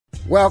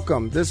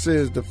Welcome. This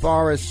is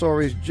DeForest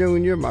Soares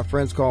Jr. My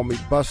friends call me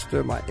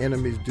Buster. My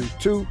enemies do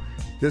too.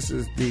 This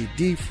is the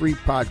D-Free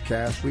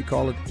podcast. We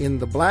call it In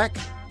the Black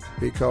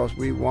because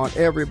we want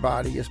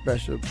everybody,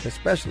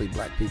 especially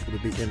black people, to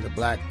be in the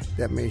black.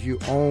 That means you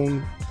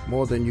own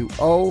more than you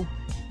owe.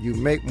 You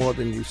make more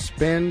than you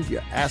spend.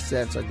 Your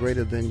assets are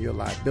greater than your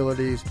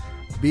liabilities.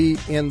 Be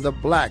in the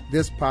black.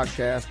 This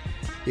podcast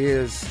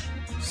is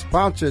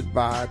sponsored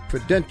by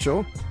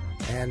Prudential,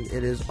 and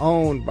it is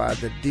owned by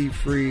the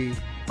D-Free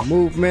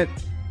movement.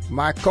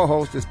 My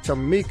co-host is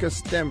Tamika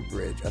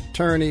Stembridge,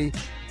 attorney,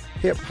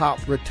 hip-hop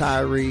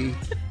retiree,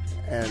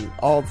 and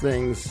all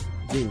things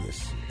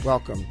genius.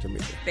 Welcome,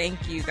 Tamika.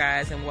 Thank you,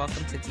 guys, and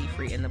welcome to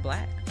D-Free in the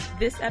Black.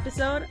 This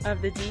episode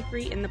of the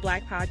D-Free in the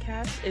Black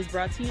podcast is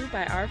brought to you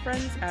by our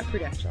friends at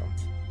Prudential.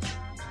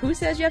 Who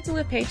says you have to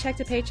live paycheck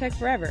to paycheck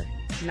forever?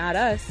 Not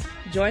us.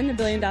 Join the $1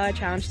 Billion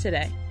Challenge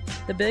today.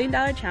 The $1 Billion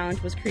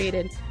Challenge was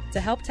created to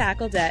help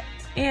tackle debt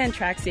and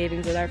track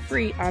savings with our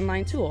free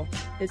online tool.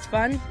 It's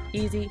fun,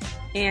 easy,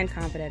 and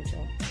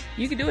confidential.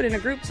 You can do it in a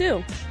group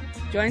too.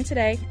 Join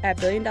today at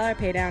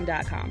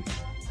BillionDollarPaydown.com.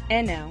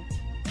 And now,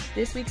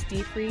 this week's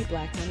D-Free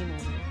Black Money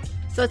Moment.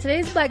 So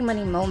today's Black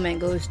Money Moment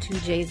goes to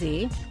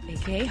Jay-Z,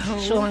 a.k.a.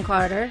 Sean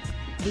Carter,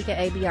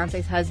 a.k.a.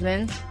 Beyonce's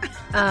husband.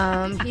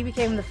 He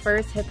became the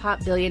first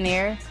hip-hop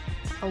billionaire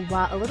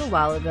a little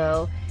while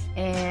ago.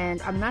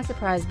 And I'm not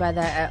surprised by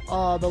that at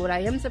all. But what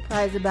I am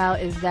surprised about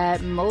is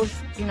that most,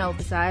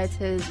 besides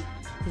his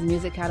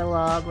music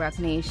catalog, Roc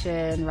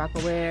Nation,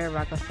 Rocawear,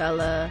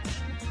 Rockefeller,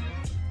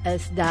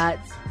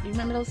 S-Dots. Do you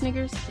remember those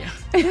sneakers? Yeah.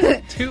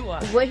 Too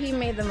wild. What he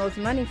made the most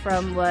money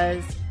from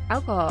was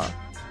alcohol.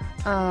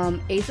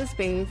 Ace of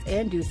Spades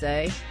and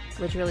Douce,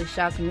 which really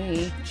shocked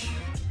me.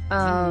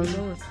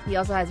 He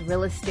also has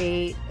real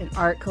estate, an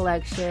art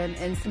collection,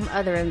 and some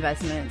other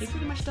investments. He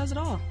pretty much does it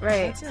all.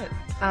 Right. That's it.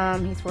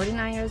 He's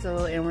 49 years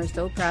old, and we're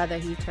so proud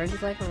that he turned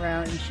his life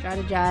around and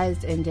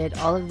strategized and did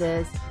all of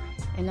this.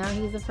 And now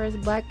he's the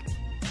first black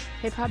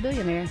hip-hop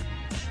billionaire.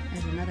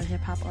 As another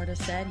hip-hop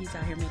artist said, he's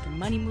out here making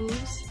money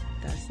moves.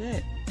 That's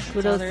it.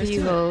 Kudos to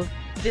you, Hov.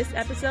 This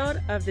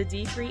episode of the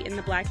D-Free in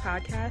the Black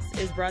podcast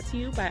is brought to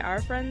you by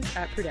our friends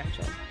at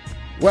Prudential.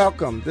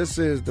 Welcome. This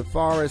is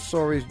DeForest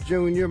Soares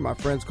Jr. My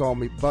friends call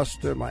me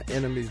Buster. My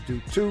enemies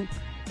do too.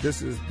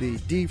 This is the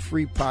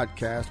D-Free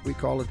podcast. We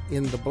call it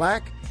In the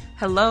Black.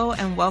 Hello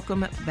and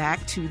welcome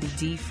back to the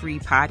D-Free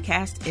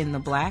podcast, In the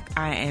Black.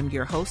 I am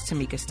your host,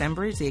 Tamika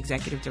Stembridge, the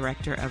executive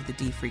director of the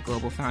D-Free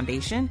Global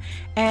Foundation.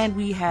 And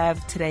we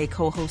have today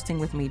co-hosting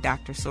with me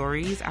Dr.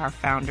 Soares, our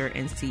founder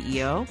and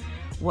CEO.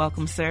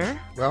 Welcome, sir.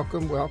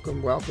 Welcome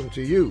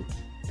to you.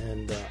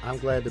 And I'm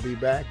glad to be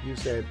back. You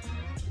said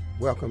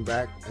welcome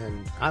back,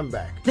 and I'm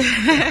back.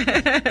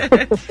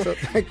 So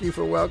thank you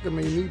for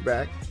welcoming me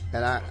back.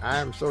 And I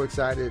am so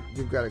excited.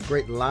 You've got a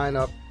great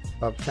lineup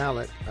of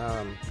talent,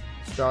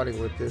 starting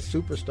with this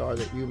superstar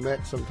that you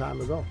met some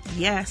time ago.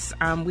 Yes,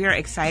 we are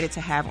excited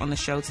to have on the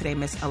show today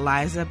Miss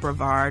Alyza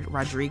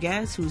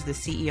Brevard-Rodriguez, who's the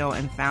CEO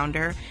and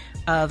founder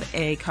of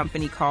a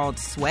company called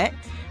Sweat,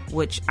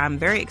 which I'm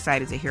very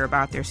excited to hear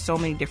about. There's so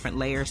many different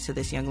layers to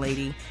this young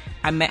lady.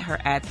 I met her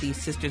at the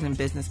Sisters in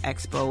Business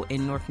Expo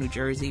in Newark, New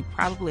Jersey,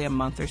 probably a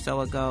month or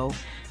so ago,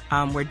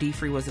 where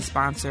D-Free was a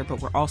sponsor,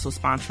 but we're also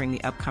sponsoring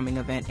the upcoming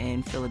event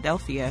in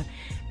Philadelphia.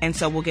 And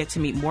so we'll get to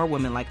meet more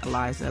women like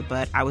Alyza,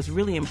 but I was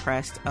really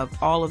impressed of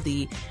all of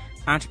the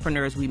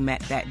entrepreneurs we met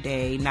that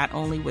day. Not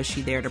only was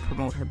she there to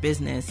promote her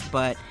business,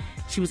 but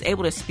she was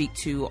able to speak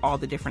to all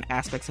the different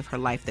aspects of her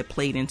life that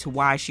played into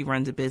why she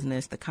runs a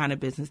business, the kind of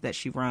business that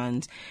she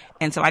runs.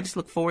 And so I just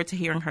look forward to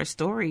hearing her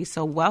story.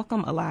 So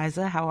welcome,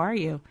 Alyza. How are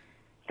you?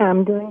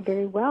 I'm doing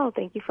very well.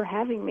 Thank you for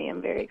having me.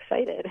 I'm very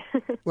excited.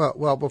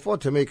 Well, before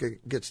Tamika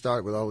gets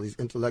started with all these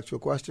intellectual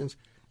questions,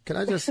 can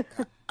I just,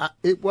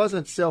 it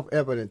wasn't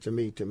self-evident to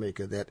me,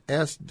 Tamika, that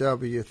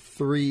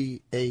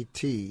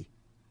SW3AT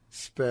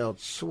spelled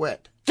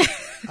sweat.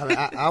 I mean,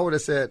 I would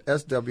have said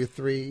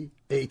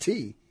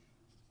SW3AT.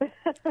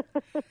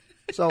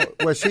 So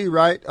was she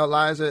right,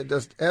 Alyza?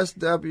 Does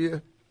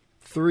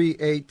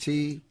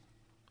SW3AT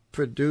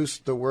produce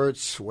the word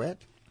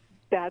sweat?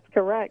 That's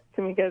correct.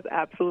 Tamika is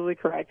absolutely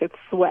correct. It's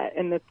sweat,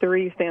 and the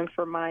 3 stands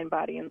for mind,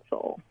 body, and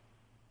soul.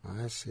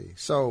 I see.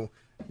 So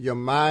your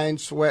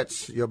mind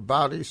sweats, your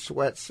body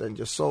sweats, and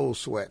your soul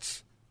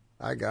sweats.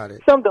 I got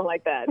it. Something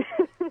like that.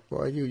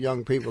 Boy, you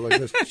young people are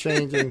just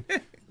changing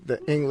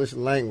the English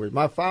language.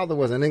 My father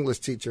was an English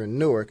teacher in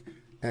Newark,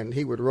 and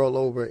he would roll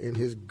over in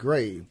his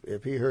grave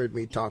if he heard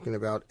me talking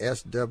about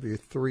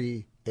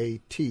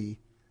SW3AT,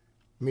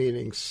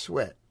 meaning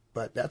sweat.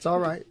 But that's all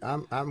right.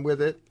 I'm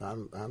with it.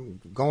 I'm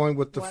going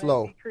with the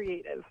flow. Be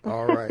creative.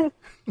 All right.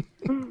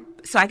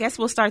 So I guess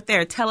we'll start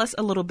there. Tell us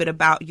a little bit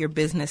about your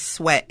business,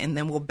 Sweat, and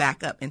then we'll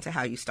back up into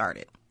how you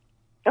started.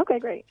 Okay,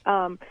 great.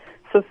 So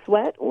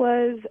Sweat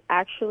was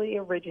actually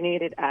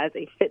originated as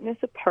a fitness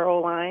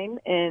apparel line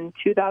in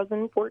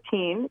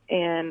 2014,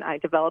 and I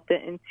developed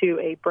it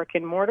into a brick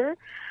and mortar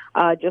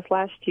just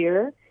last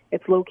year.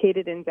 It's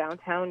located in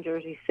downtown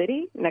Jersey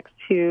City next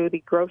to the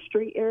Grove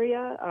Street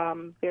area,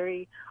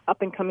 very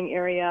up-and-coming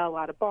area, a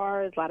lot of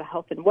bars, a lot of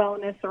health and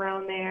wellness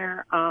around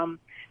there.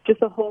 Just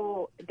the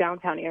whole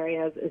downtown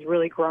area is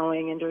really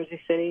growing in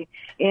Jersey City.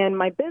 And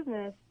my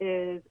business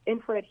is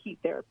infrared heat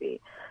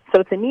therapy.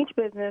 So it's a niche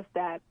business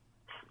that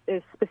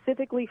is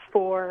specifically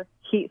for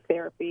heat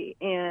therapy.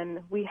 And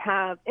we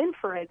have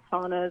infrared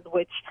saunas,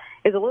 which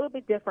is a little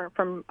bit different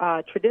from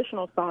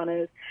traditional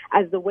saunas,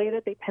 as the way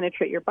that they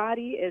penetrate your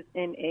body is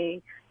in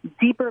a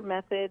deeper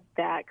method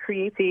that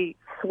creates a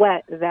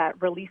sweat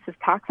that releases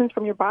toxins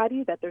from your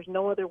body that there's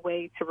no other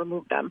way to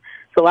remove them.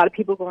 So a lot of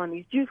people go on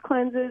these juice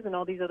cleanses and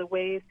all these other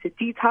ways to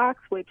detox,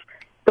 which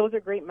those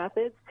are great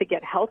methods to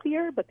get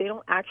healthier, but they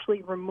don't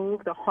actually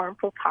remove the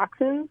harmful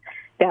toxins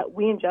that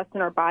we ingest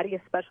in our body,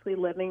 especially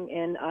living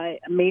in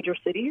major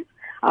cities.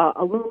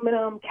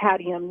 Aluminum,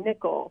 cadmium,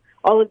 nickel,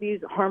 all of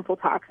these harmful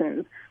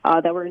toxins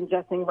that we're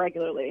ingesting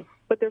regularly.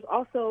 But there's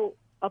also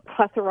a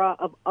plethora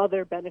of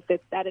other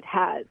benefits that it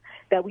has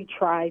that we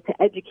try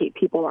to educate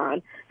people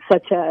on,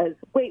 such as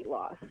weight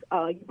loss.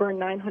 You burn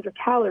 900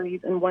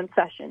 calories in one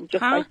session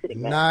just by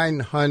sitting there.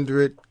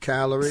 900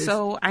 calories?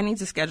 So I need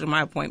to schedule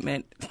my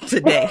appointment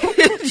today,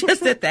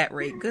 just at that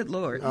rate. Good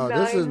Lord. Oh,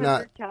 this is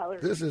not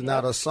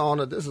a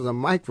sauna. This is a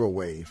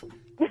microwave.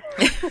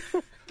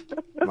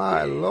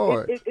 My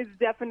Lord. It's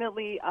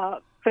definitely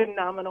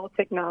phenomenal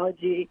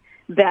technology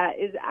that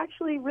is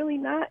actually really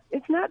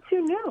it's not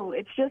too new.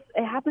 It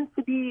happens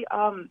to be,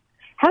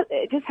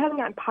 it just hasn't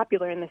gotten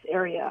popular in this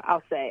area,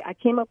 I'll say. I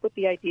came up with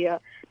the idea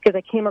because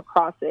I came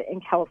across it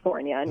in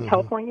California, and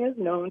California is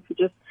known to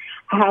just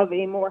have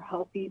a more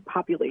healthy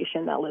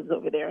population that lives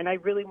over there. And I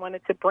really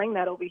wanted to bring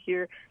that over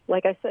here,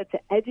 like I said, to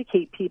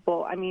educate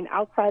people. I mean,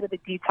 outside of the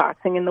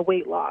detoxing and the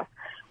weight loss,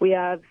 we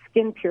have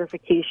skin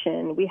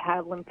purification, we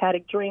have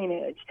lymphatic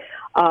drainage,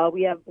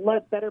 we have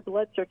better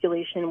blood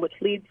circulation, which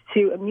leads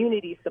to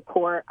immunity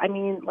support. I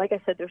mean, like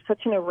I said, there's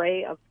such an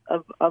array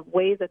of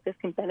ways that this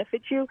can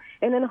benefit you,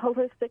 and in a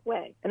holistic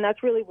way. And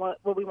that's really what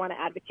we want to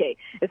advocate,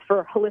 is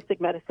for holistic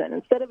medicine.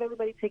 Instead of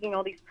everybody taking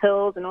all these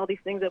pills and all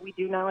these things that we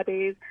do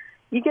nowadays,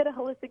 you get a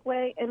holistic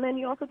way, and then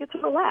you also get to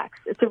relax.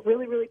 It's a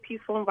really, really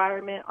peaceful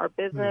environment. Our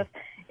business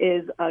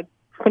is a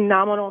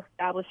phenomenal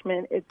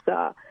establishment.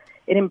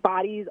 It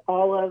embodies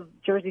all of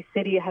Jersey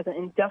City. It has an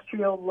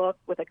industrial look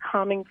with a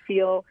calming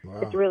feel.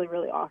 Wow. It's really,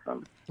 really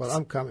awesome. Well,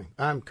 I'm coming.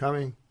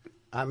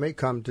 I may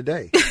come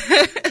today.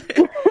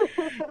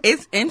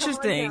 It's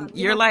interesting.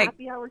 You're like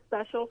happy hour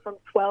special from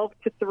 12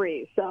 to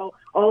 3. So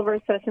all of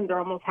our sessions are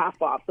almost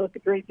half off. So it's a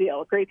great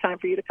deal, a great time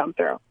for you to come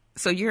through.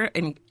 So you're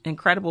an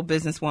incredible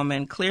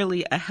businesswoman,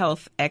 clearly a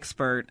health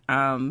expert,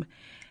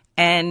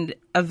 and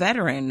a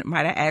veteran,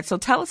 might I add. So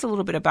tell us a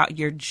little bit about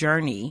your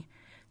journey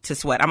to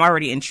Sweat. I'm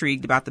already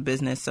intrigued about the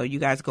business, so you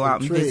guys go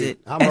out and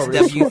visit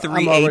SW3AT.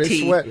 I'm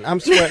already sweating. I'm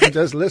sweating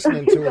just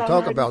listening to her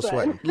talk about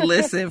sweating.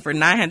 Listen, for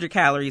 900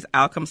 calories,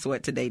 I'll come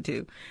sweat today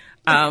too.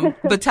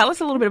 But tell us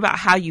a little bit about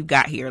how you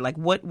got here. Like,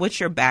 what's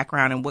your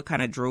background and what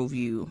kind of drove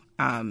you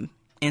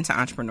into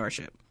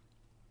entrepreneurship?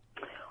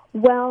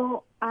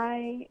 Well,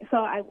 I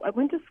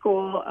went to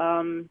school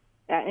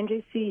at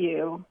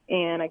NJCU,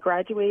 and I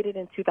graduated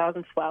in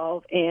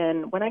 2012.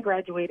 And when I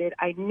graduated,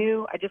 I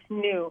just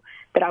knew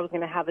that I was going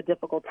to have a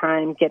difficult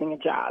time getting a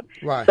job.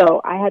 Right.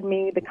 So I had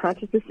made the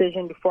conscious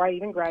decision before I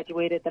even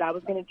graduated that I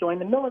was going to join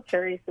the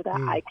military so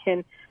that I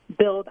can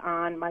build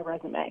on my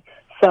resume.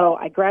 So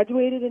I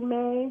graduated in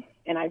May,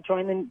 and I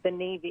joined the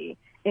Navy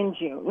in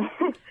June.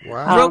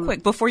 Wow. Real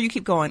quick, before you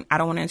keep going, I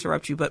don't want to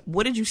interrupt you, but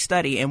what did you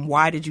study, and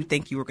why did you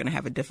think you were going to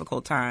have a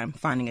difficult time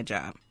finding a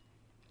job?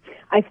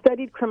 I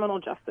studied criminal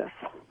justice,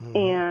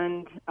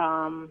 and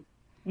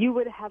you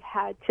would have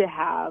had to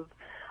have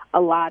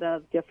a lot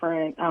of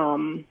different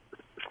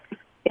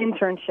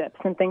internships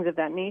and things of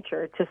that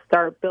nature to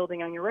start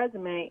building on your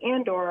resume,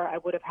 and/or I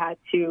would have had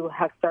to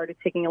have started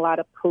taking a lot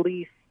of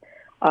police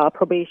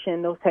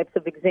probation, those types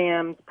of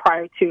exams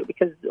prior to,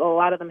 because a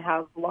lot of them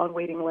have long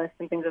waiting lists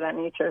and things of that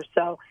nature.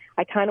 So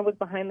I kind of was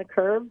behind the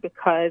curve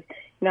because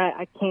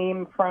I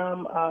came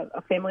from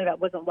a family that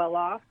wasn't well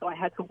off, so I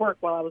had to work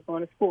while I was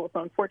going to school. So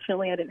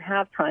unfortunately, I didn't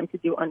have time to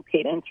do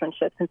unpaid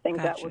internships and things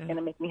that were going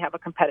to make me have a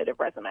competitive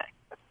resume.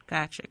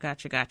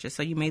 Gotcha.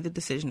 So you made the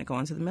decision to go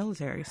into the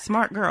military.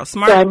 Smart girl,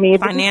 smart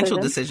financial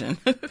decision.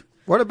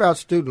 What about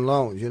student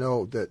loans? You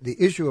know, the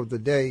issue of the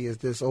day is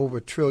this over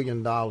 $1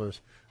 trillion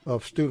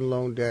of student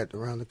loan debt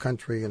around the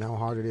country and how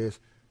hard it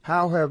is.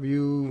 How have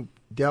you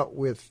dealt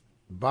with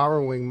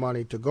borrowing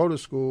money to go to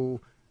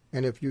school,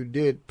 and if you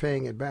did,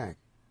 paying it back?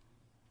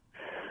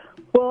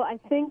 Well, I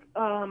think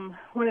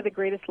one of the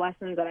greatest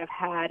lessons that I've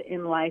had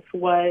in life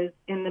was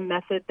in the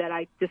method that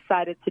I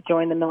decided to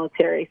join the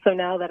military. So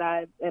now that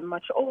I am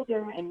much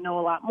older and know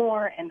a lot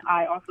more, and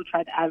I also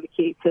try to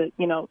advocate to,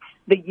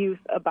 the youth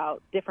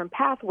about different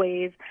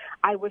pathways,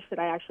 I wish that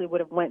I actually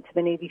would have went to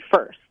the Navy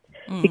first.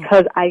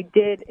 Because I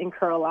did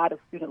incur a lot of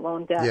student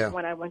loan debt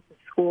when I went to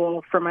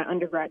school for my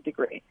undergrad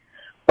degree.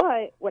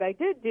 But what I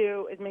did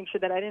do is make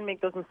sure that I didn't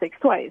make those mistakes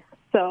twice.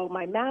 So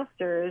my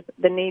master's,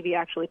 the Navy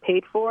actually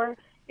paid for,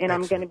 And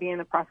I'm going to be in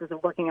the process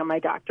of working on my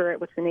doctorate,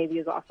 which the Navy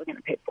is also going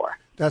to pay for.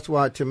 That's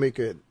why,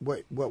 Tamika,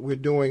 what we're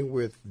doing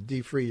with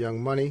D-Free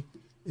Young Money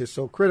is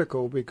so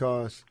critical,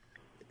 because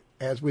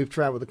as we've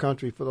traveled the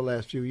country for the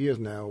last few years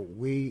now,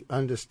 we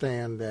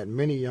understand that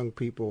many young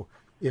people,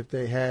 if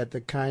they had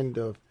the kind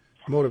of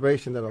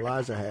motivation that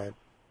Alyza had,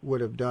 would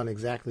have done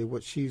exactly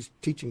what she's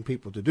teaching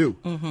people to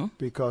do,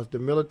 because the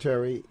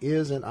military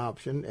is an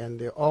option, and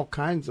there are all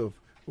kinds of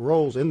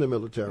roles in the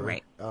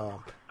military.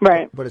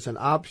 Right. But it's an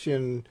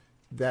option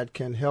that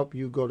can help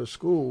you go to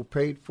school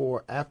paid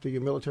for after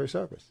your military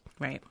service.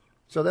 Right.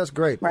 So that's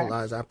great, Right.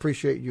 Alyza. I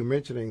appreciate you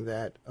mentioning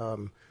that.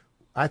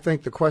 I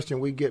think the question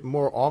we get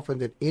more often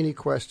than any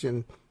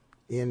question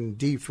in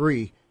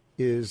D-Free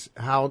is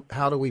how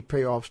do we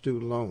pay off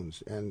student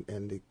loans? And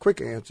the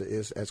quick answer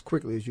is as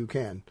quickly as you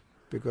can,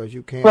 because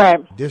you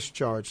can't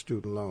discharge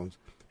student loans.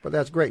 But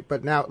that's great.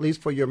 But now, at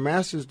least for your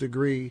master's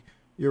degree,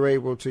 you're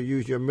able to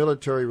use your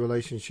military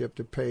relationship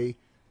to pay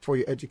for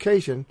your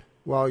education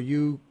while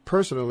you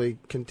personally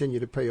continue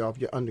to pay off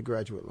your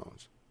undergraduate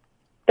loans.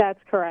 That's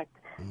correct.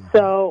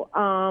 So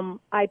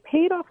I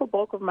paid off a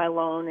bulk of my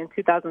loan in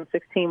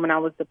 2016 when I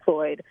was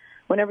deployed.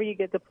 Whenever you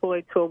get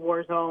deployed to a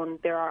war zone,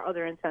 there are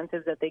other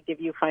incentives that they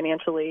give you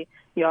financially.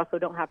 You also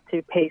don't have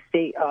to pay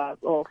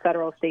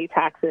federal state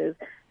taxes.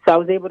 So I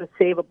was able to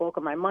save a bulk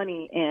of my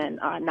money and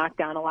knock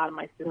down a lot of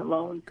my student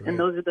loans. Great. And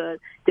those are the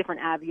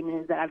different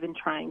avenues that I've been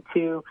trying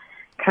to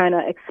kind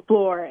of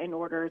explore in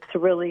order to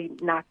really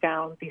knock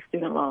down these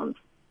student loans.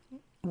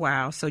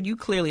 Wow. So you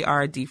clearly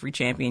are a D-Free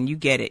champion. You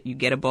get it. You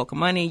get a bulk of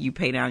money. You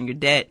pay down your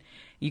debt.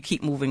 You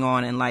keep moving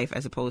on in life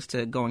as opposed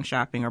to going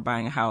shopping or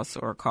buying a house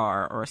or a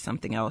car or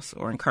something else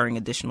or incurring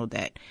additional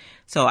debt.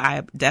 So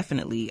I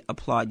definitely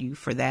applaud you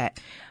for that.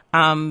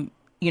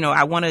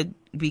 I want to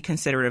be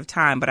considerate of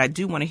time, but I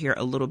do want to hear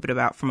a little bit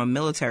about, from a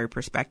military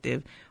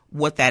perspective,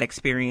 what that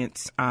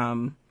experience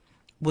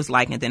was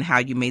like, and then how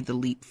you made the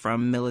leap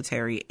from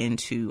military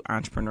into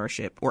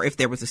entrepreneurship, or if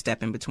there was a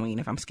step in between,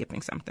 if I'm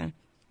skipping something.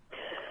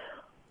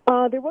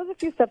 There was a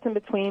few steps in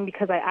between,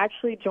 because I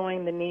actually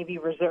joined the Navy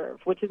Reserve,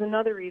 which is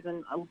another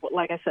reason,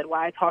 like I said,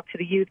 why I talk to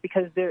the youth,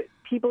 because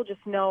people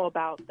just know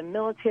about the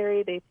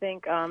military. They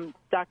think,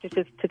 Doctor,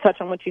 just to touch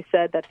on what you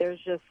said, that there's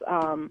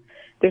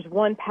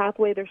one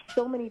pathway. There's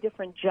so many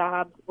different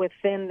jobs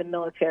within the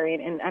military,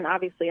 and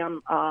obviously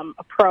I'm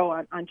a pro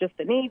on just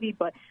the Navy,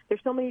 but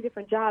there's so many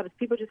different jobs.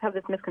 People just have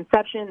this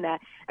misconception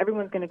that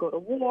everyone's going to go to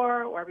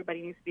war or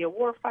everybody needs to be a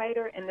war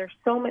fighter, and there's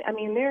so many. I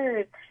mean,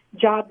 there's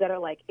jobs that are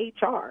like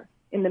HR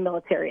in the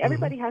military.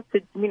 Everybody has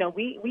to,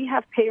 we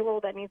have payroll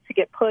that needs to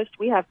get pushed.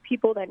 We have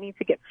people that need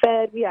to get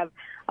fed. We have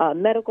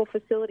medical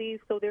facilities.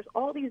 So there's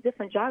all these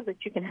different jobs that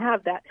you can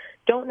have that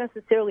don't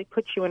necessarily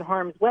put you in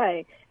harm's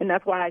way. And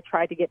that's why I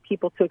try to get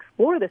people to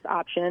explore this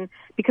option,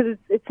 because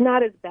it's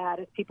not as bad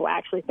as people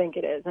actually think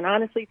it is. And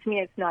honestly, to me,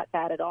 it's not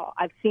bad at all.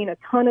 I've seen a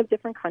ton of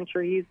different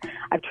countries.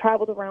 I've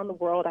traveled around the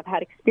world. I've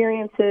had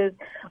experiences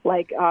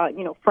like,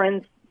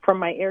 friends from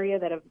my area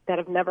that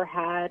have never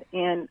had,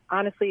 and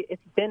honestly,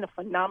 it's been a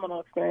phenomenal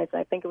experience.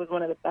 I think it was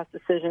one of the best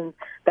decisions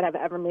that I've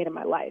ever made in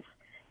my life.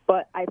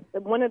 But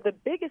one of the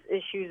biggest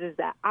issues is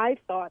that I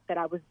thought that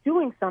I was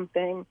doing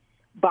something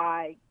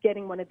by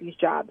getting one of these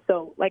jobs.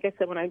 So, like I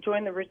said, when I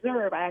joined the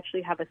reserve, I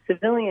actually have a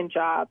civilian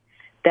job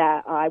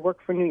that I work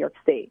for New York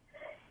State.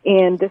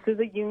 And this is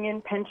a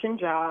union pension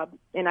job,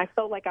 and I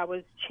felt like I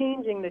was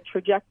changing the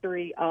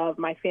trajectory of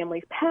my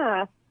family's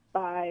past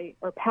by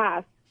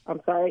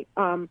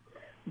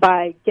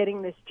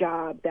getting this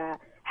job that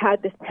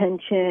had this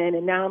pension,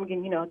 and now I'm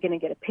going to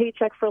get a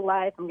paycheck for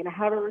life. I'm going to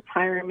have a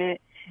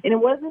retirement. And it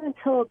wasn't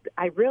until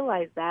I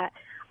realized that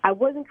I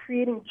wasn't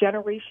creating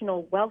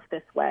generational wealth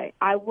this way.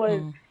 I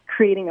was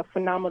creating a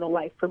phenomenal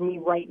life for me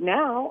right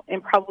now,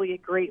 and probably a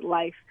great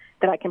life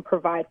that I can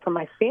provide for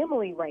my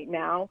family right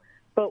now.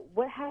 But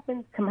what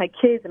happens to my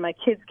kids and my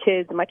kids'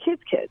 kids and my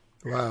kids' kids?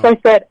 Wow. So I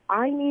said,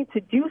 I need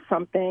to do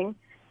something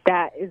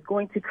that is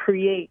going to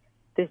create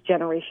this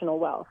generational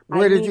wealth.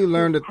 Where did you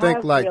learn to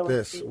think like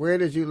this? Where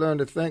did you learn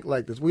to think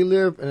like this? We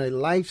live in a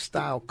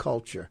lifestyle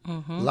culture.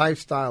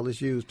 Lifestyle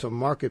is used to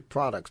market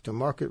products, to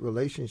market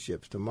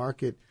relationships, to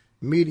market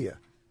media.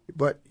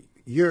 But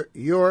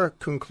your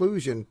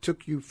conclusion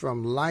took you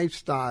from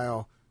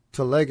lifestyle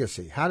to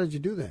legacy. How did you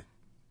do that?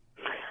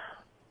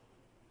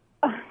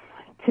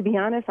 To be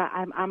honest,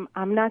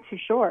 I'm not too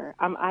sure.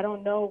 I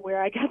don't know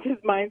where I got this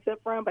mindset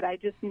from, but I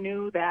just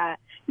knew that,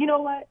 you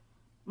know what?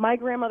 My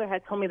grandmother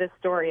had told me this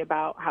story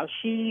about how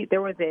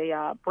there was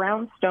a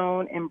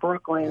brownstone in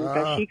Brooklyn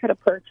that she could have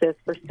purchased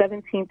for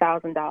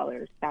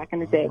 $17,000 back in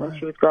the day when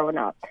she was growing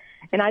up.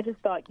 And I just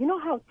thought, you know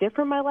how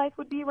different my life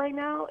would be right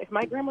now if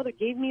my grandmother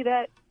gave me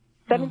that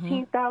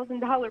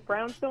 $17,000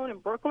 brownstone in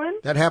Brooklyn?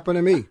 That happened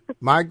to me.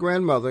 My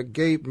grandmother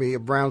gave me a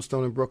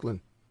brownstone in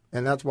Brooklyn,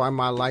 and that's why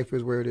my life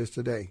is where it is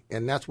today.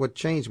 And that's what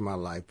changed my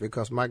life,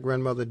 because my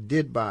grandmother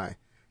did buy.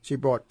 She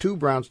bought 2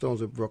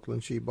 brownstones of Brooklyn.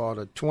 She bought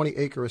a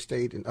 20-acre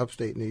estate in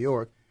upstate New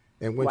York.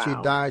 And when she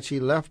died, she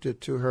left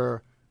it to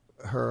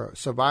her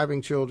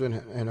surviving children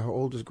and her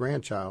oldest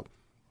grandchild,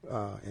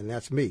 and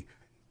that's me.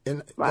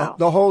 And Wow.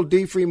 the whole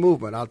D-Free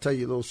movement, I'll tell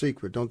you a little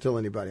secret. Don't tell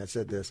anybody I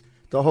said this.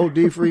 The whole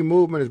D-Free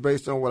movement is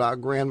based on what our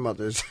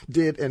grandmothers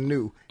did and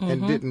knew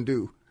and didn't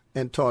do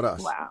and taught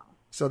us. Wow.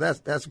 So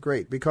that's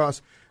great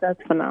because That's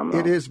phenomenal.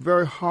 it is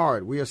very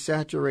hard. We are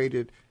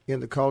saturated in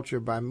the culture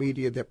by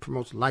media that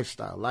promotes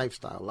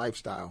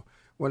lifestyle,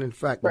 when in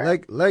fact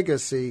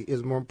legacy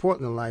is more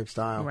important than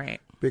lifestyle.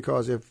 Right.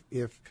 Because if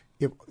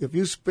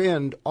you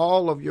spend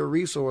all of your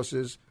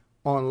resources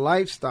on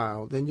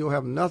lifestyle, then you'll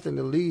have nothing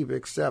to leave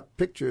except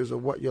pictures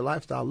of what your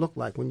lifestyle looked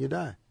like when you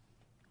die.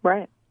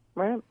 Right.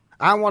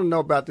 I want to know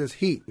about this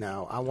heat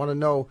now. I want to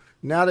know,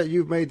 now that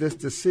you've made this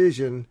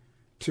decision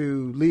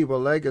to leave a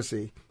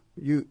legacy,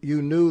 you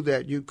knew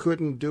that you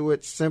couldn't do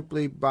it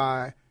simply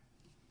by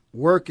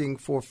working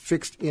for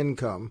fixed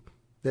income,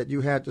 that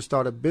you had to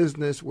start a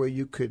business where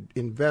you could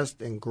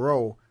invest and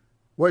grow.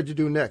 What did you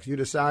do next? You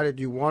decided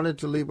you wanted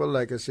to leave a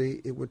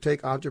legacy. It would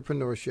take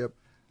entrepreneurship.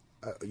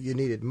 You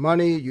needed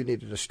money. You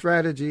needed a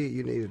strategy.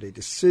 You needed a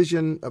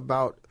decision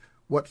about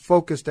what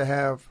focus to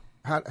have.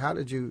 How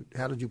did you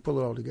pull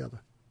it all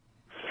together?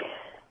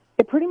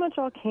 It pretty much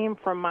all came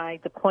from my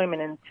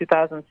deployment in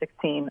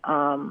 2016.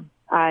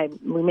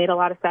 We made a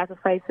lot of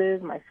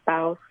sacrifices. My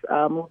spouse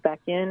moved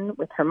back in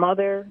with her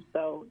mother,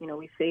 so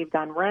we saved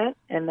on rent,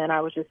 and then I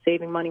was just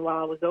saving money while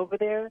I was over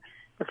there.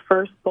 The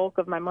first bulk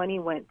of my money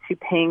went to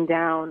paying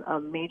down a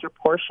major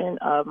portion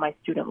of my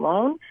student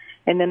loan,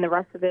 and then the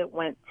rest of it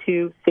went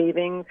to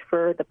savings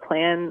for the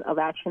plan of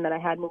action that I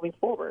had moving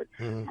forward.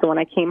 Mm-hmm. So when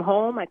I came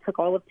home, I took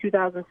all of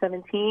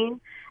 2017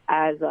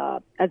 as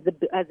a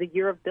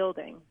year of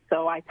building.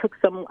 So I took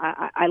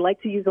I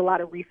like to use a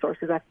lot of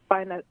resources. I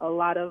find that a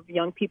lot of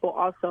young people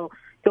also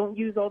don't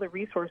use all the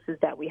resources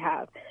that we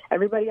have.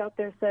 Everybody out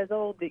there says,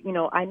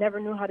 I never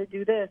knew how to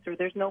do this, or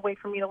there's no way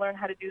for me to learn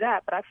how to do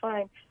that. But I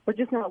find we're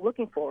just not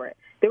looking for it.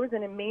 There was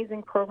an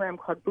amazing program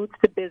called Boots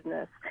to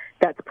Business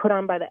that's put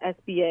on by the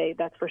SBA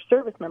that's for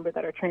service members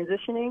that are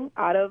transitioning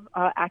out of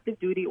active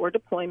duty or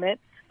deployment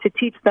to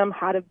teach them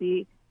how to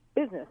be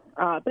business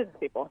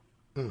people.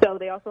 So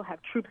they also have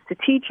troops to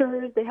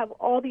teachers. They have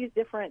all these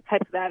different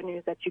types of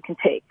avenues that you can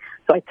take.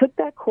 So I took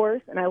that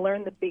course and I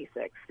learned the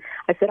basics.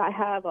 I said, I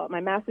have my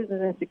master's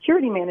is in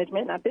security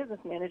management, not business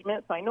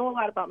management, so I know a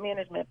lot about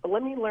management, but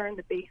let me learn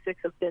the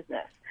basics of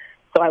business.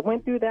 So I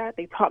went through that.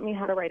 They taught me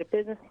how to write a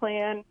business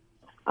plan,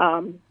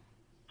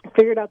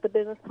 figured out the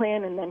business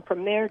plan, and then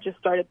from there just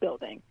started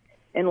building.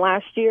 And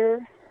last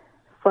year,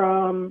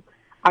 from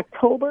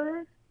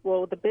October,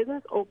 the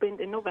business opened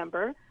in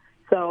November.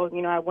 So,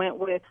 I went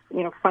with,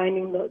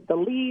 finding the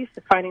lease,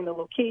 finding the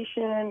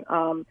location,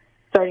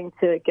 starting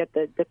to get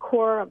the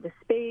decor of the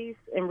space,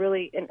 and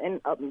really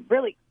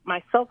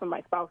myself and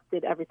my spouse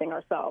did everything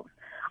ourselves.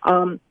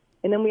 And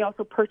then we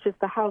also purchased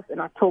the house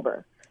in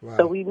October. Wow.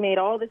 So we made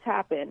all this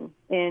happen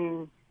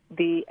in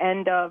the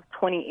end of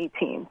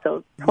 2018.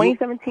 So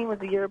 2017 was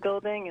the year of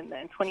building, and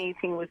then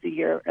 2018 was the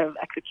year of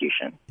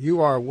execution.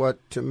 You are what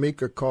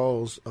Tamika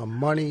calls a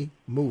money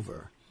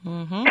mover.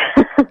 Mm-hmm.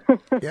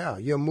 Yeah,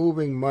 you're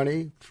moving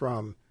money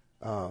from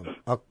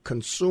a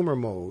consumer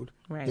mode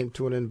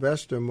into an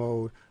investor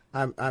mode.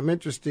 I'm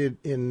interested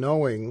in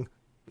knowing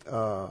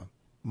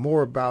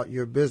more about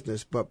your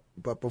business, but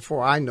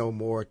before I know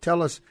more,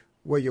 tell us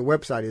where your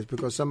website is,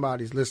 because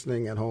somebody's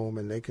listening at home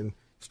and they can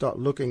start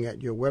looking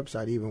at your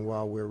website even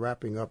while we're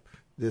wrapping up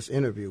this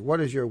interview. What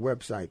is your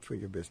website for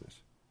your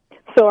business?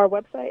 So our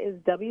website is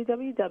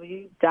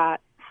www.swet.com,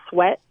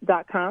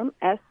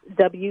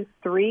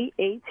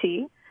 SW3AT.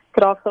 You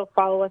could also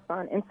follow us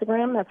on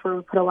Instagram. That's where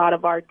we put a lot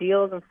of our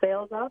deals and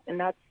sales up, and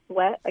that's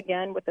Swet,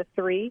 again, with a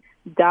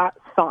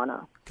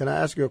 3.sauna. Can I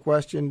ask you a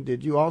question?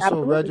 Did you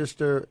also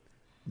register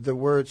the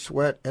word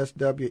Swet,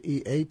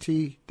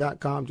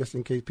 SWEAT.com, just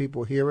in case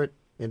people hear it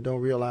and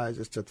don't realize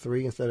it's a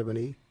 3 instead of an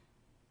E?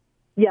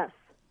 Yes,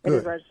 Good. It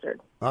is registered.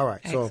 All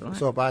right. Excellent.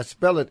 So if I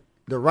spell it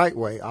the right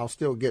way, I'll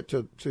still get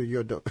to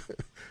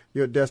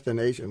your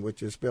destination,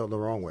 which is spelled the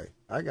wrong way.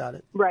 I got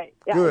it. Right.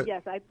 Yeah. Good.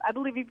 Yes, I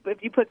believe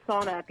if you put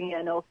sauna at the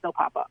end, it'll still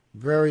pop up.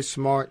 Very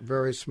smart,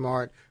 very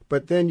smart.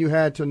 But then you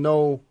had to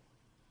know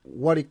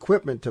what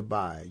equipment to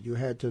buy. You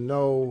had to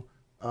know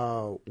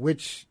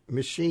which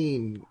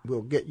machine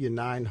will get you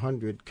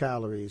 900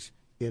 calories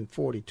in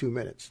 42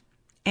 minutes.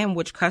 And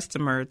which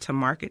customer to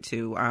market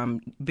to.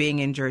 Being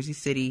in Jersey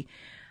City,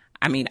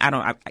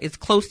 it's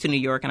close to New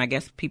York, and I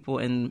guess people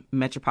in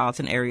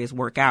metropolitan areas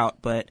work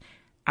out, but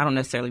I don't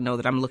necessarily know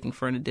that I'm looking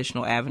for an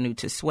additional avenue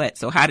to sweat.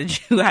 So how did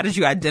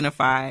you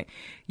identify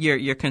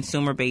your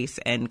consumer base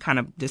and kind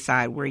of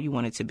decide where you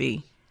want it to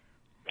be?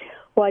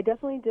 Well, I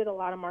definitely did a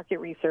lot of market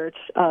research.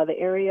 The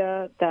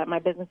area that my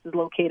business is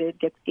located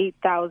gets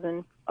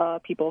 8,000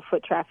 people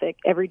foot traffic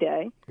every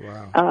day.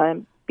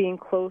 Wow. Being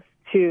close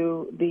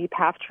to the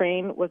PATH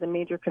train was a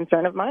major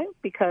concern of mine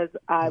because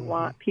I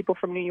want people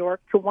from New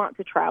York to want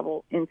to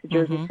travel into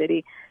Jersey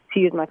City to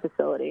use my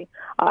facility.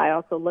 I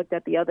also looked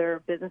at the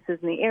other businesses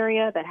in the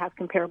area that have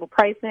comparable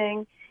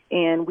pricing,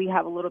 and we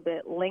have a little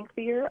bit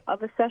lengthier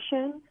of a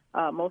session.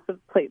 Most of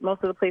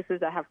the places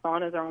that have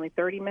saunas are only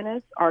 30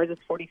 minutes. Ours is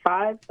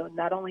 45. So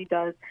not only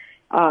does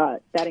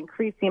that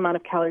increase the amount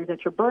of calories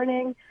that you're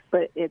burning,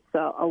 but it's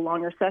a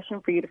longer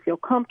session for you to feel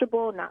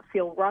comfortable, not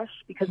feel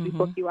rushed because we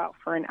book you out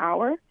for an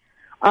hour.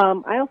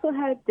 I also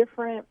had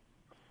different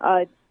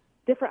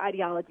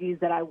ideologies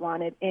that I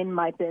wanted in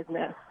my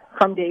business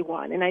from day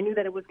one. And I knew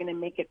that it was going to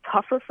make it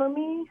tougher for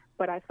me,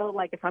 but I felt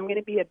like if I'm going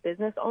to be a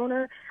business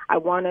owner, I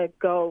want to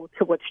go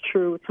to what's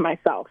true to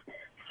myself.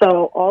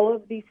 So all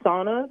of these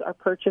saunas are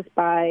purchased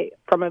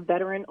from a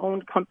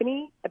veteran-owned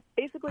company.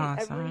 Basically,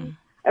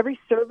 every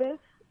service,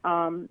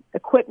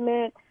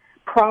 equipment,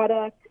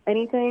 product,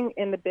 anything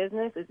in the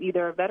business is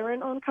either a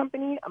veteran-owned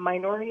company, a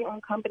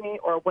minority-owned company,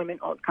 or a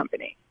women-owned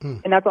company.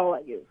 And that's all I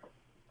use.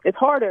 It's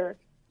harder,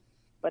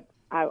 but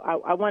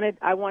I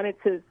wanted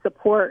to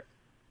support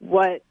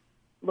what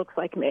looks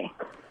like me.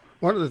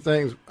 One of the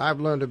things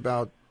I've learned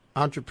about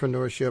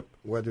entrepreneurship,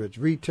 whether it's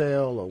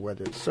retail or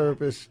whether it's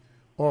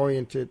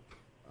service-oriented,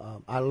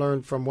 I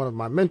learned from one of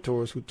my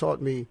mentors who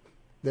taught me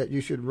that you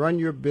should run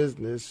your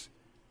business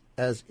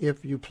as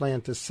if you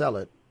plan to sell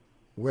it,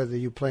 whether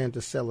you plan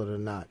to sell it or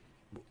not.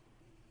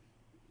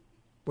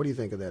 What do you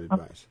think of that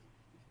advice?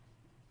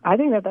 I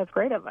think that that's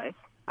great advice.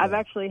 Yeah. I've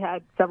actually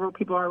had several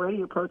people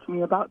already approach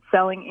me about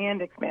selling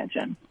and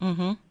expansion.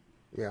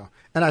 Yeah,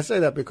 and I say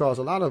that because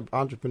a lot of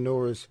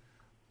entrepreneurs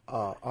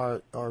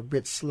are a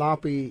bit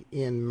sloppy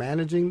in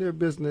managing their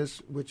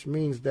business, which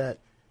means that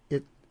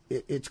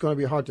it's going to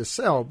be hard to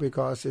sell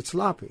because it's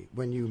sloppy.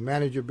 When you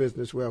manage your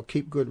business well,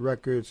 keep good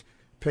records,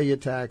 pay your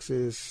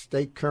taxes,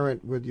 stay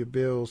current with your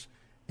bills,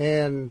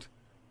 and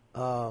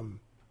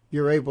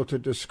you're able to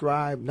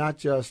describe not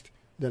just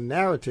the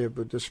narrative,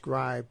 but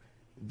describe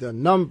the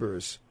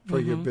numbers for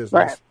your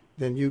business,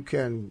 then you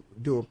can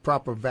do a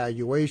proper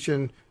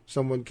valuation.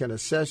 Someone can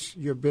assess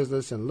your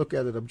business and look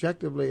at it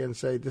objectively and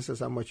say, this is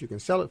how much you can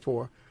sell it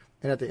for.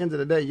 And at the end of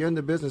the day, you're in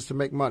the business to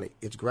make money.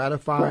 It's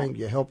gratifying. Right.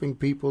 You're helping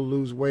people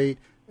lose weight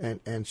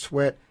and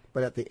sweat.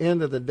 But at the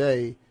end of the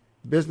day,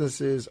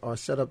 businesses are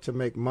set up to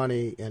make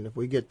money. And if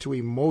we get too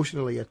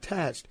emotionally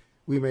attached,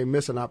 we may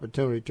miss an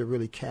opportunity to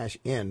really cash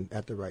in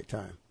at the right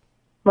time.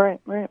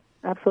 Right.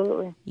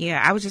 Absolutely. Yeah,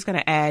 I was just going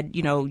to add,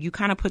 you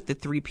kind of put the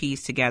 3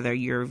 Ps together,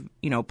 your,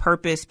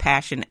 purpose,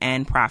 passion,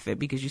 and profit,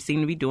 because you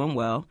seem to be doing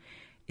well.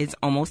 It's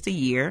almost a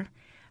year.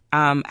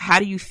 How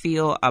do you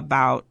feel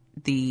about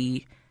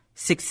the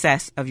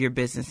success of your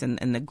business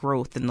and the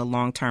growth and the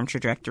long-term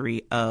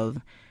trajectory of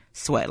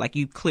Sweat? Like,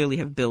 you clearly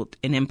have built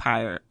an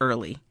empire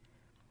early.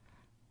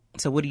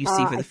 So what do you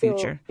see for the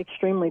future? I feel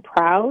extremely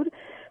proud,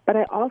 but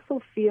I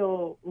also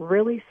feel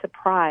really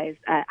surprised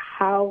at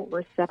how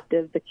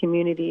receptive the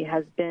community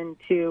has been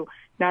to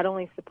not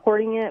only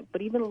supporting it,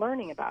 but even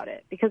learning about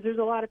it. Because there's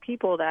a lot of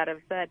people that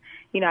have said,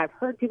 I've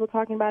heard people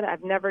talking about it,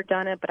 I've never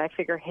done it, but I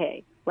figure,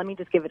 hey, let me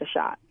just give it a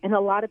shot. And a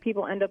lot of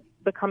people end up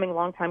becoming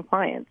longtime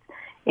clients.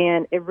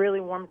 And it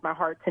really warms my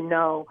heart to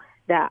know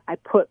that I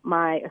put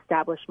my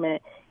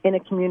establishment in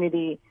a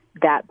community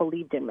that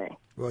believed in me.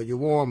 Well, you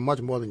warm much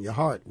more than your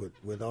heart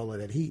with all of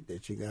that heat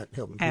that you got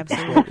helping people.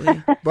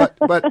 Absolutely. But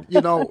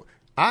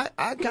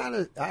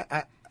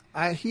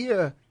I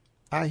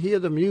hear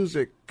the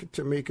music,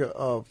 Tamika,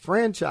 of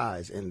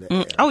franchise in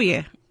there. Oh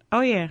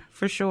yeah,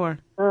 for sure.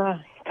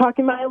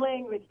 Talking my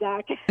language,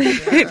 Doc.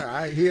 Yeah,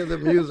 I hear the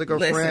music of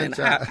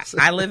franchise.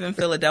 I live in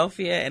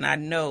Philadelphia, and I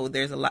know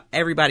there's a lot.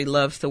 Everybody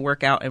loves to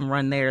work out and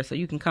run there, so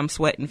you can come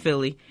sweat in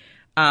Philly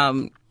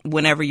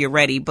whenever you're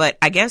ready. But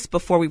I guess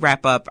before we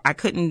wrap up, I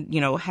couldn't,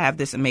 have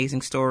this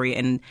amazing story,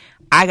 and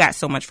I got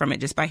so much from it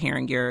just by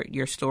hearing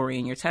your story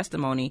and your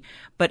testimony.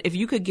 But if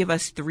you could give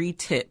us 3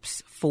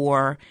 tips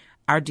for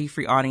our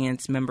D-Free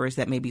audience members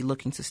that may be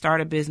looking to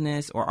start a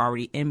business or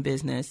already in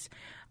business,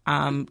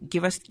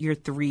 give us your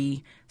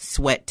 3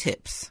 sweat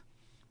tips.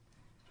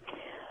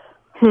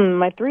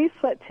 My 3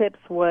 sweat tips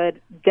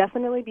would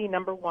definitely be,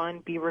 number 1,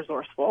 be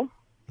resourceful.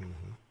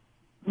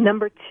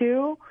 Number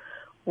 2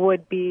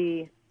 would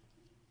be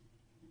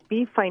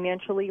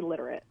financially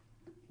literate.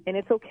 And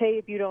it's okay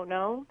if you don't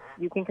know.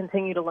 You can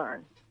continue to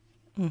learn.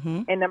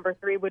 And number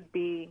 3 would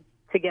be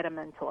to get a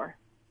mentor.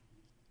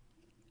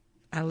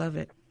 I love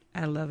it.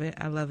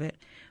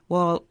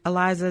 Well,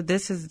 Alyza,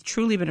 this has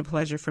truly been a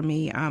pleasure for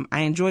me.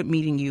 I enjoyed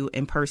meeting you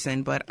in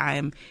person, but I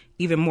am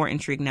even more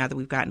intrigued now that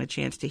we've gotten a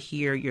chance to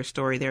hear your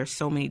story. There are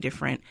so many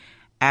different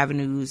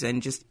avenues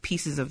and just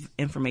pieces of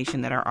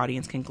information that our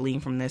audience can glean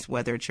from this,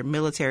 whether it's your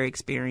military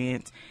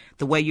experience,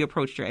 the way you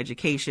approached your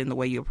education, the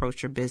way you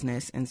approached your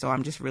business. And so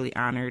I'm just really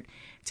honored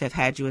to have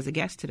had you as a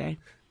guest today.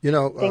 Thank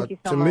you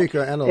so Tamika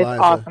much. and Alyza,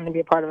 it's awesome to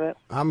be a part of it.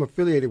 I'm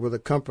affiliated with a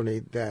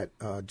company that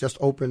just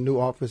opened new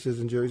offices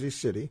in Jersey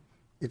City.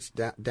 It's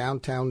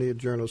downtown near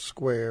Journal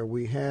Square.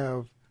 We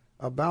have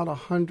about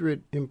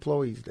 100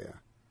 employees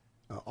there.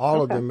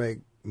 All of them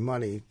make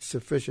money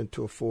sufficient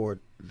to afford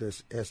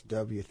this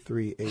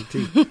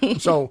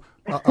SW3AT. So,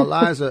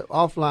 Alyza,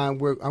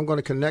 offline, I'm going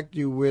to connect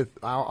you with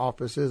our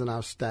offices and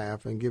our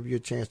staff and give you a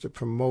chance to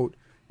promote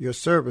your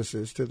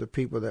services to the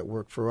people that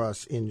work for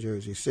us in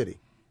Jersey City.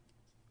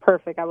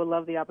 Perfect. I would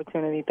love the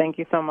opportunity. Thank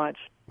you so much.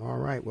 All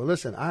right. Well,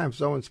 listen, I am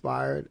so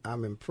inspired.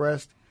 I'm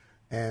impressed,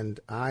 and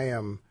I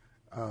am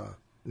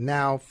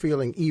now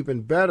feeling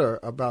even better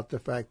about the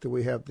fact that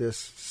we have this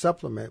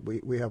supplement.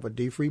 We have a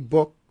D-Free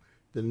book.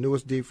 The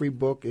newest D-Free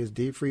book is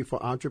D-Free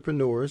for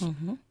Entrepreneurs,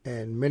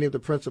 and many of the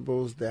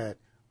principles that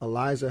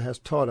Alyza has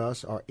taught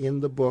us are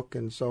in the book.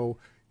 And so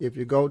if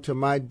you go to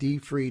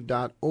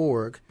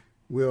mydfree.org,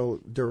 we'll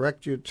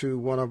direct you to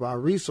one of our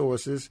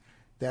resources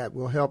that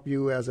will help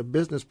you as a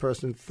business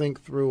person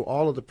think through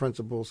all of the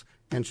principles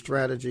and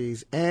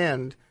strategies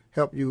and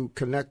help you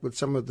connect with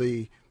some of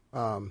the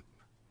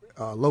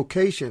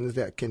locations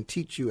that can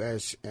teach you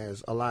as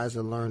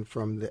Alyza learned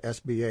from the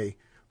SBA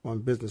on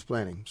business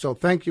planning. So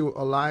thank you,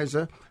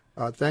 Alyza.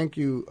 Thank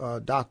you,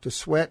 Dr.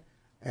 Sweat.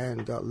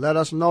 And let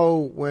us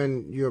know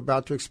when you're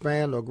about to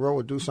expand or grow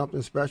or do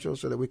something special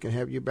so that we can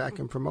have you back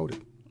and promote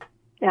it.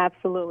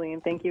 Absolutely.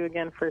 And thank you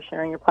again for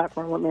sharing your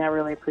platform with me. I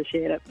really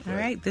appreciate it. All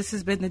right. This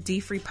has been the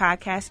D-Free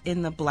Podcast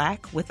in the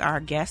Black with our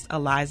guest,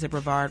 Alyza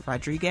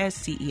Brevard-Rodriguez,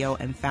 CEO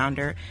and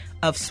founder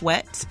of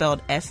Sweat,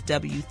 spelled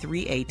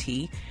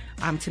SW3AT.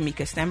 I'm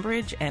Tamika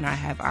Stembridge, and I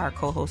have our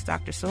co-host,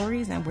 Dr.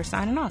 Soaries, and we're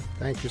signing off.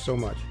 Thank you so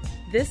much.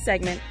 This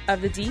segment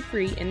of the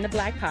D-Free in the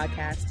Black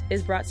podcast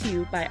is brought to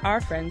you by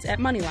our friends at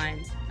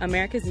MoneyLion,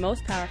 America's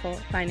most powerful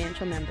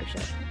financial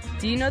membership.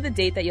 Do you know the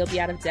date that you'll be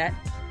out of debt?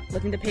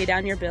 Looking to pay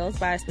down your bills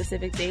by a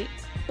specific date,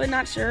 but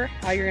not sure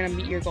how you're going to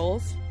meet your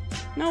goals?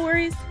 No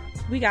worries.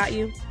 We got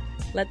you.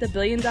 Let the $1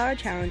 Billion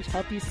Challenge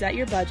help you set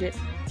your budget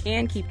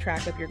and keep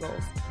track of your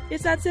goals.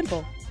 It's that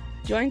simple.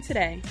 Join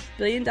today.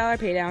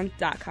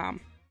 BillionDollarPaydown.com.